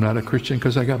 I'm not a Christian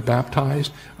because I got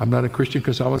baptized. I'm not a Christian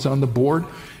because I was on the board.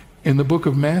 In the book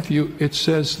of Matthew, it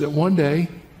says that one day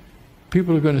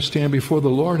people are going to stand before the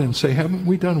Lord and say, haven't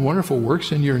we done wonderful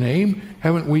works in your name?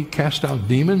 Haven't we cast out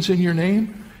demons in your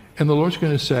name? And the Lord's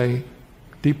going to say,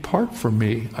 depart from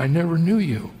me, I never knew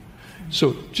you.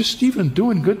 So just even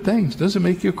doing good things doesn't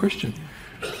make you a Christian.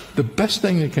 The best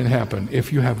thing that can happen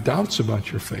if you have doubts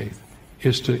about your faith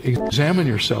is to examine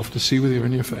yourself to see whether you're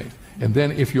in your faith. And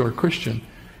then if you're a Christian,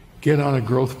 get on a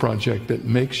growth project that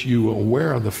makes you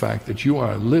aware of the fact that you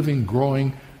are a living,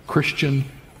 growing Christian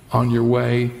on your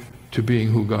way to being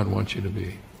who God wants you to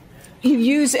be. You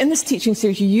use, in this teaching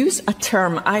series, you use a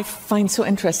term I find so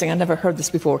interesting. I never heard this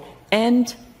before.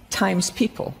 End times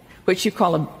people, which you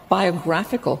call a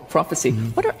biographical prophecy.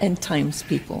 What are end times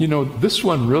people? You know, this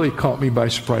one really caught me by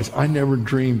surprise. I never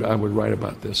dreamed I would write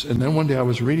about this. And then one day I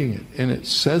was reading it, and it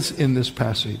says in this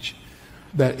passage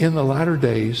that in the latter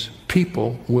days,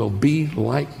 people will be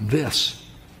like this.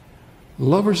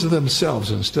 Lovers of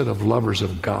themselves instead of lovers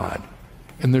of God.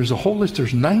 And there's a whole list,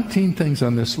 there's 19 things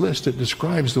on this list that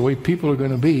describes the way people are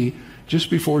going to be just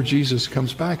before Jesus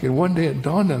comes back. And one day it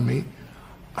dawned on me,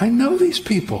 I know these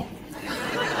people.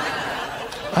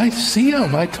 I see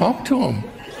them, I talk to them.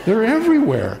 They're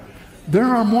everywhere. There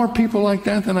are more people like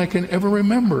that than I can ever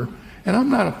remember. And I'm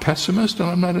not a pessimist and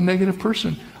I'm not a negative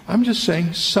person. I'm just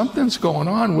saying something's going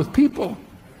on with people.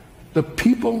 The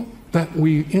people that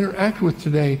we interact with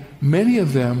today, many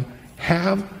of them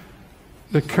have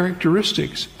the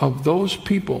characteristics of those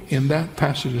people in that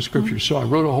passage of Scripture. So I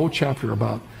wrote a whole chapter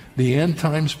about the end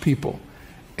times people.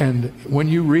 And when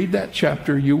you read that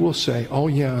chapter, you will say, oh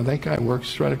yeah, that guy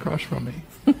works right across from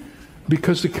me.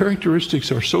 Because the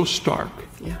characteristics are so stark.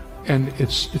 Yeah. And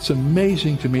it's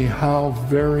amazing to me how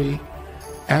very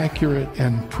accurate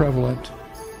and prevalent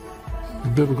the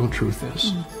biblical truth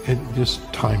is. It's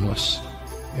just timeless.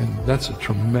 And that's a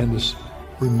tremendous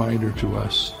reminder to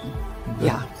us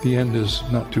that the end is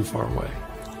not too far away.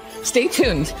 Stay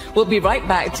tuned. We'll be right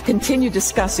back to continue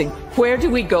discussing Where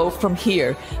Do We Go From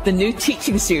Here, the new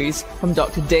teaching series from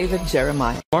Dr. David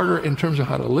Jeremiah. Harder in terms of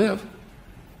how to live.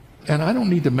 And I don't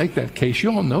need to make that case.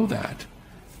 You all know that.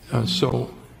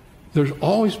 So there's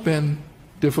always been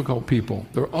difficult people.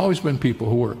 There have always been people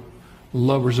who were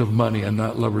lovers of money and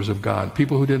not lovers of God.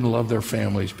 People who didn't love their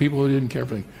families. People who didn't care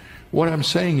for things. What I'm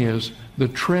saying is the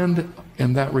trend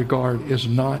in that regard is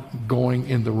not going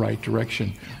in the right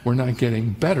direction. We're not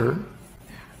getting better.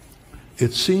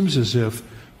 It seems as if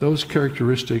those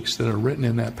characteristics that are written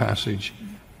in that passage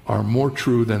are more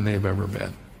true than they've ever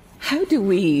been. How do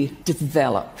we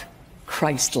develop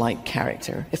Christ-like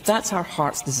character? If that's our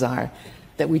heart's desire,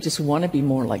 that we just want to be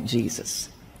more like Jesus,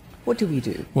 what do we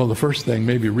do? Well, the first thing,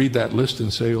 maybe read that list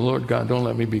and say, Lord God, don't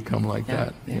let me become like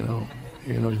that. You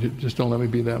know, just don't let me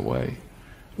be that way.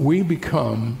 We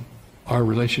become our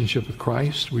relationship with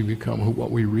Christ. We become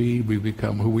what we read. We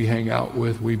become who we hang out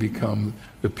with. We become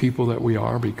the people that we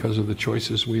are because of the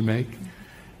choices we make.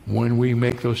 When we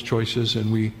make those choices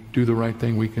and we do the right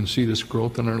thing, we can see this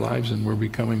growth in our lives and we're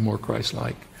becoming more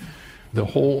Christ-like. The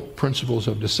whole principles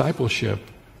of discipleship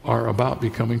are about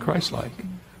becoming Christ-like.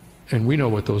 And we know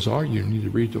what those are. You need to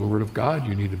read the Word of God.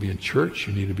 You need to be in church.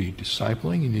 You need to be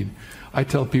discipling. I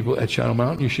tell people at Shadow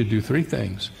Mountain, you should do three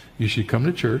things. You should come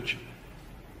to church.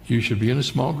 You should be in a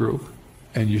small group.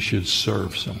 And you should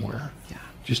serve somewhere. Yeah.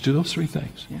 Just do those three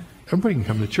things. Yeah. Everybody can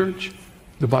come to church.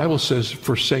 The Bible says,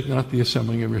 forsake not the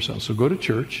assembling of yourselves. So go to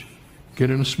church. Get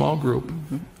in a small group.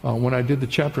 When I did the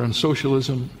chapter on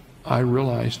socialism, I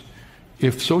realized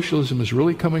if socialism is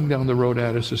really coming down the road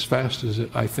at us as fast as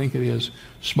I think it is,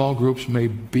 small groups may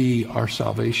be our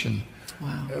salvation.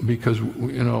 Wow. Because,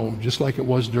 you know, just like it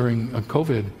was during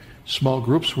COVID, small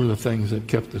groups were the things that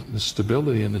kept the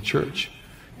stability in the church.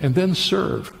 And then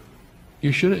serve.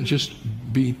 You shouldn't just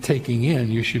be taking in,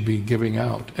 you should be giving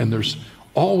out. And there's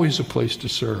always a place to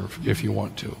serve if you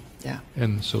want to. Yeah.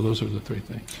 And so those are the three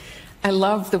things. I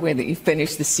love the way that you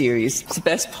finished the series. It's the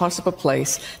best possible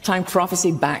place. Tying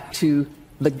prophecy back to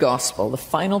the gospel, the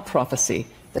final prophecy,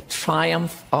 the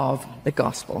triumph of the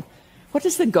gospel. What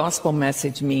does the gospel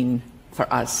message mean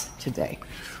for us today?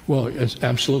 Well, it's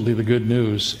absolutely the good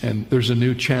news. And there's a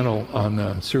new channel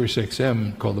on Sirius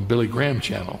XM called the Billy Graham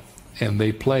Channel. And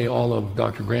they play all of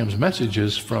Dr. Graham's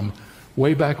messages from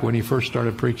way back when he first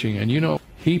started preaching. And you know,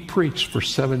 he preached for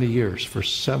 70 years, for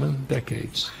 7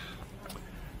 decades.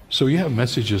 So you have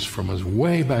messages from us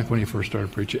way back when he first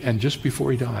started preaching and just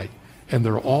before he died. And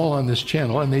they're all on this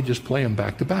channel and they just play them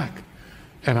back to back.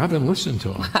 And I've been listening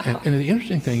to them. Wow. And the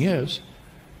interesting thing is,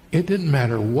 it didn't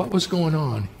matter what was going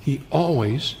on. He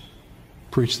always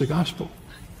preached the gospel.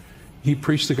 He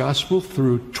preached the gospel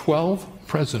through 12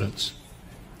 presidents.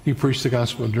 He preached the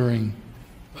gospel during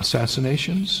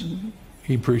assassinations.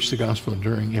 He preached the gospel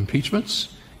during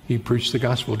impeachments. He preached the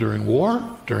gospel during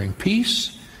war, during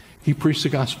peace. He preached the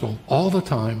gospel all the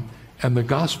time, and the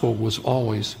gospel was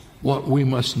always what we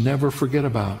must never forget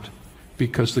about,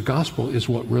 because the gospel is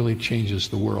what really changes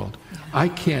the world. I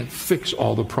can't fix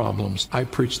all the problems. I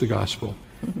preach the gospel,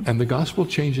 and the gospel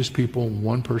changes people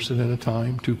one person at a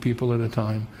time, 2 people at a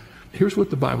time. Here's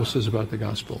what the Bible says about the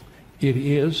gospel. It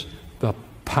is the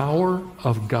power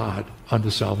of God unto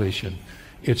salvation.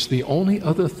 It's the only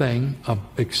other thing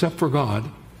except for God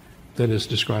that is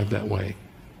described that way.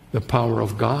 The power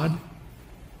of God,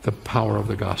 the power of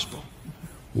the gospel.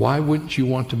 Why wouldn't you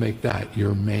want to make that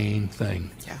your main thing?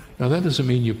 Yeah. Now that doesn't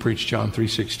mean you preach John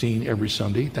 3:16 every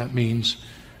Sunday. That means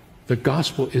the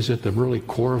gospel is at the really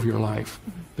core of your life.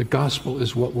 The gospel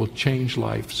is what will change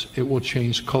lives. It will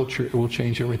change culture. It will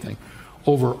change everything.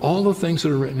 Over all the things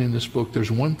that are written in this book,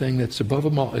 there's one thing that's above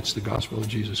them all. It's the gospel of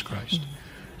Jesus Christ.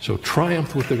 So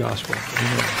triumph with the gospel.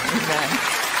 Amen. Amen.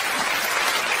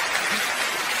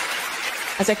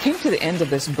 As I came to the end of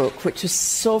this book, which is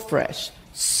so fresh,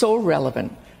 so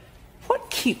relevant, what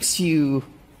keeps you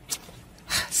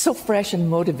so fresh and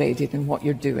motivated in what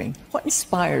you're doing? What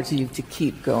inspires you to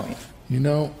keep going? You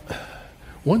know,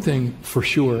 one thing for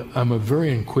sure, I'm a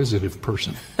very inquisitive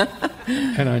person.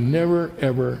 And I never,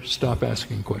 ever stop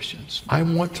asking questions. I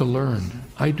want to learn.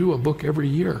 I do a book every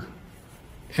year.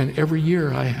 And every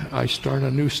year I start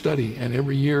a new study. And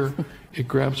every year it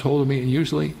grabs hold of me. And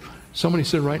usually somebody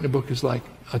said writing a book is like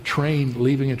a train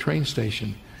leaving a train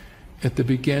station. At the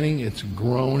beginning, it's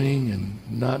groaning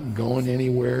and not going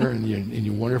anywhere, and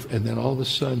you wonder, and then all of a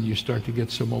sudden you start to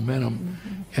get some momentum,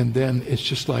 and then it's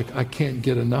just like I can't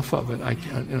get enough of it.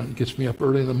 It gets me up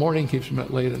early in the morning, keeps me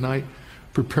up late at night,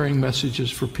 preparing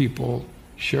messages for people,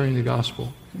 sharing the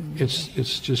gospel.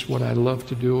 It's just what I love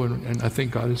to do, and I think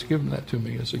God has given that to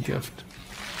me as a gift.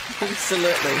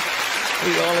 Absolutely,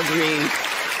 we all agree.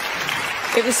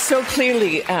 It was so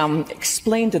clearly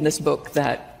explained in this book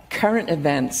that current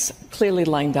events clearly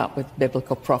lined up with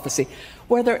biblical prophecy.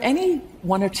 Were there any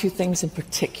one or two things in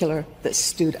particular that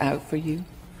stood out for you?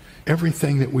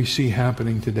 Everything that we see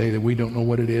happening today that we don't know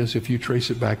what it is, if you trace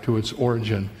it back to its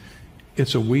origin,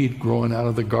 it's a weed growing out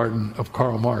of the garden of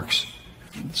Karl Marx.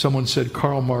 Someone said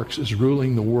Karl Marx is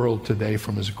ruling the world today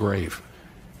from his grave.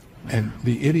 And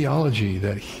the ideology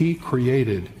that he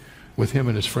created with him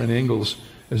and his friend Engels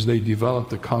as they developed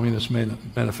the Communist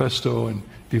Manifesto and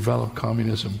developed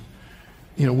communism.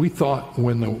 You know, we thought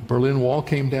when the Berlin Wall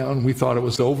came down, we thought it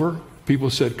was over. People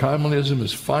said communism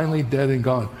is finally dead and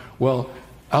gone. Well,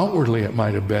 outwardly it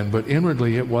might have been, but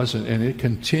inwardly it wasn't, and it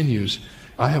continues.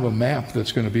 I have a map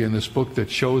that's going to be in this book that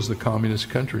shows the communist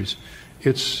countries.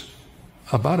 It's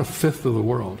about a fifth of the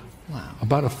world. Wow.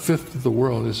 About a fifth of the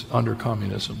world is under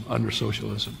communism, under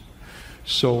socialism.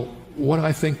 So what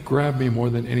I think grabbed me more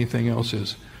than anything else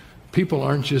is people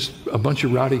aren't just a bunch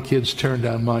of rowdy kids tearing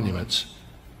down monuments.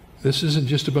 This isn't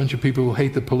just a bunch of people who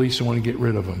hate the police and want to get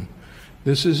rid of them.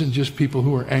 This isn't just people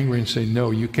who are angry and say,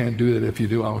 no, you can't do that. If you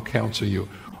do, I'll counsel you.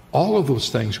 All of those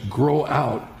things grow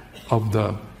out of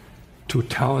the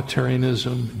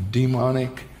totalitarianism,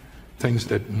 demonic things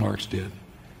that Marx did.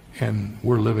 And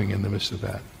we're living in the midst of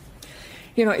that.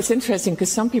 You know, it's interesting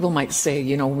because some people might say,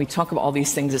 you know, when we talk about all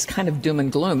these things, it's kind of doom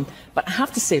and gloom. But I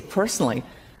have to say personally,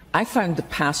 I found the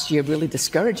past year really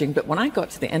discouraging. But when I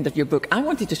got to the end of your book, I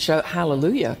wanted to shout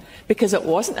hallelujah, because it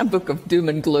wasn't a book of doom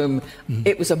and gloom.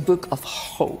 It was a book of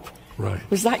hope. Right.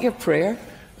 Was that your prayer?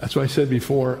 That's why I said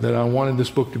before that I wanted this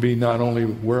book to be not only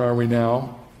where are we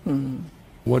now,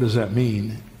 what does that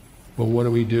mean, but what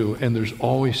do we do? And there's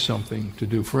always something to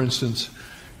do. For instance,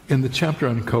 in the chapter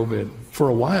on COVID, for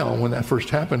a while when that first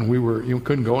happened, we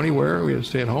couldn't go anywhere. We had to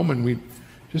stay at home, and we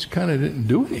just kind of didn't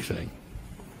do anything.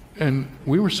 And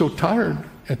we were so tired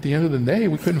at the end of the day,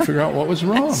 we couldn't figure out what was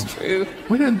wrong. That's true.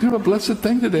 We didn't do a blessed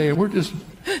thing today, and we're just,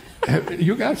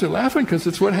 you guys are laughing because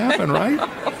it's what happened, right?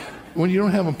 When you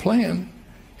don't have a plan.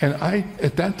 And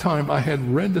at that time, I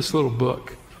had read this little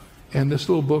book, and this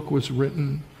little book was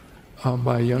written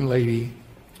by a young lady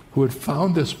who had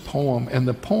found this poem, and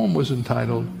the poem was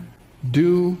entitled,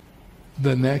 Do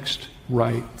the Next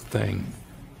Right Thing.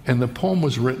 And the poem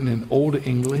was written in Old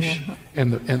English,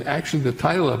 and actually the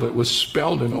title of it was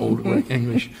spelled in Old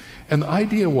English. And the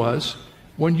idea was,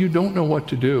 when you don't know what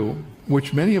to do,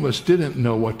 which many of us didn't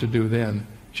know what to do then,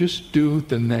 just do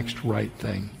the next right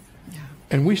thing. Yeah.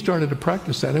 And we started to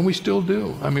practice that, and we still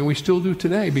do. I mean, we still do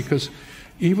today, because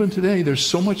even today there's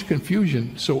so much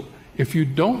confusion. So if you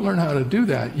don't learn how to do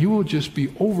that, you will just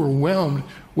be overwhelmed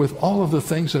with all of the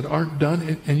things that aren't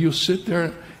done, and you'll sit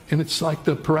there, and it's like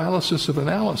the paralysis of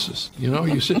analysis. You know,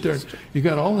 you sit there, you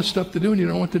got all this stuff to do, and you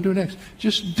don't know what to do next.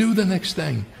 Just do the next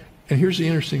thing. And here's the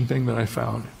interesting thing that I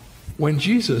found. When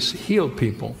Jesus healed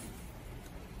people,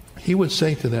 he would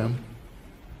say to them,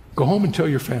 go home and tell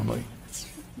your family.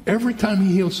 Every time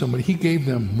he healed somebody, he gave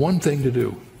them one thing to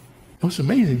do. It was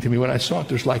amazing to me when I saw it.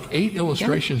 There's like 8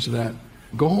 illustrations of that.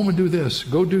 Go home and do this.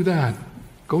 Go do that.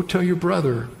 Go tell your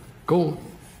brother. Go.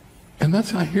 And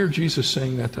that's how I hear Jesus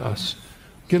saying that to us.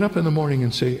 Get up in the morning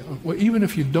and say, well, even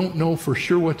if you don't know for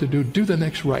sure what to do the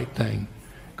next right thing.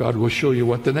 God will show you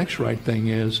what the next right thing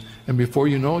is. And before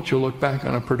you know it, you'll look back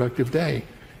on a productive day.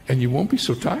 And you won't be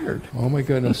so tired. Oh my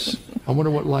goodness. I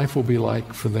wonder what life will be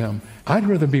like for them. I'd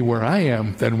rather be where I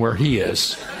am than where he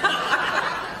is.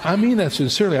 I mean that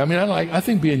sincerely. I mean, I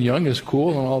think being young is cool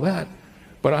and all that.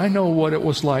 But I know what it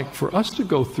was like for us to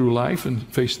go through life and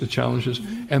face the challenges.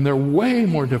 And they're way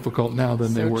more difficult now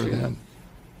than they were then.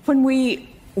 When we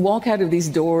walk out of these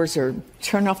doors or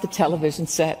turn off the television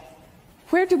set,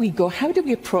 where do we go? How do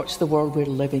we approach the world we're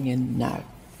living in now?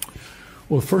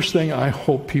 Well, the first thing I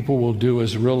hope people will do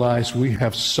is realize we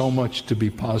have so much to be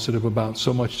positive about,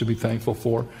 so much to be thankful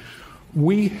for.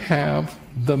 We have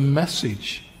the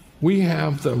message. We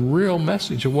have the real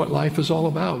message of what life is all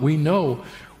about. We know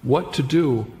what to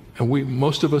do And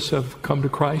most of us have come to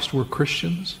Christ. We're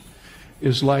Christians.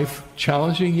 Is life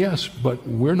challenging? Yes, but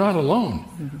we're not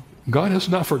alone. God has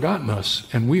not forgotten us,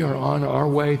 and we are on our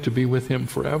way to be with him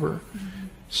forever.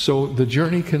 So the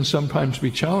journey can sometimes be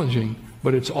challenging,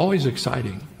 but it's always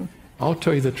exciting. I'll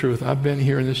tell you the truth. I've been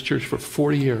here in this church for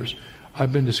 40 years.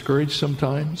 I've been discouraged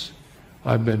sometimes.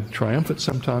 I've been triumphant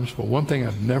sometimes, but one thing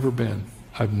I've never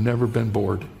been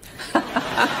bored.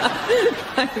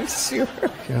 I'm sure.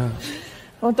 Yeah.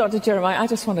 Well, Dr. Jeremiah, I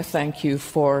just want to thank you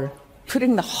for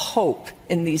putting the hope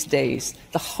in these days,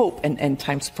 the hope in end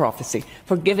times prophecy,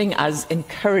 for giving us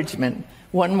encouragement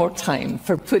one more time,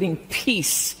 for putting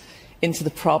peace into the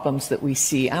problems that we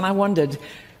see. And I wondered,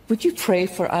 would you pray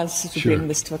for us as we bring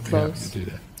this to a close? Yeah,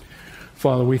 do that.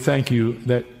 Father, we thank you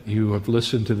that you have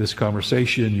listened to this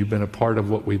conversation. You've been a part of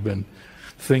what we've been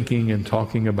thinking and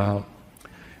talking about.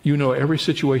 You know every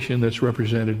situation that's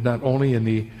represented, not only in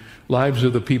the lives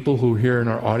of the people who are here in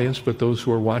our audience, but those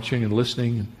who are watching and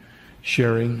listening and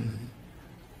sharing.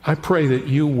 I pray that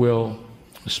you will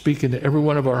speak into every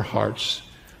one of our hearts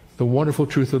the wonderful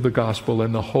truth of the gospel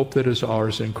and the hope that is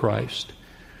ours in Christ.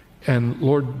 And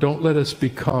Lord, don't let us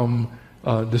become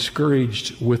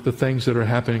discouraged with the things that are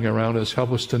happening around us.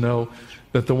 Help us to know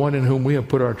that the one in whom we have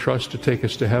put our trust to take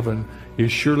us to heaven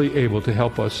is surely able to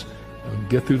help us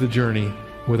get through the journey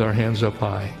with our hands up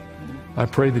high. I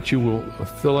pray that you will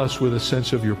fill us with a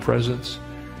sense of your presence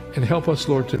and help us,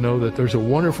 Lord, to know that there's a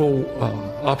wonderful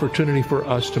opportunity for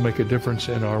us to make a difference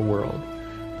in our world.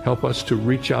 Help us to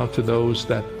reach out to those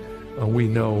that we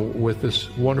know with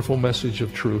this wonderful message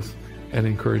of truth and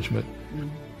encouragement.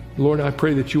 Lord, I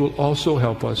pray that you will also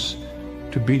help us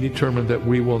to be determined that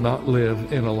we will not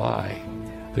live in a lie,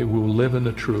 that we will live in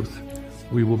the truth.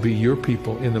 We will be your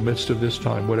people in the midst of this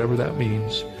time, whatever that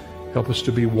means. Help us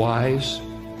to be wise,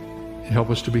 help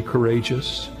us to be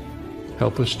courageous,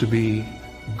 help us to be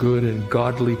good and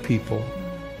godly people,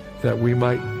 that we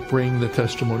might bring the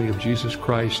testimony of Jesus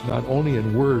Christ not only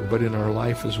in word but in our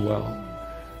life as well.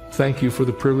 Thank you for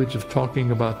the privilege of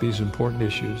talking about these important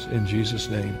issues. In Jesus'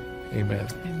 name, amen.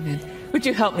 Amen. Would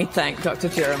you help me thank Dr.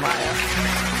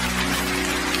 Jeremiah?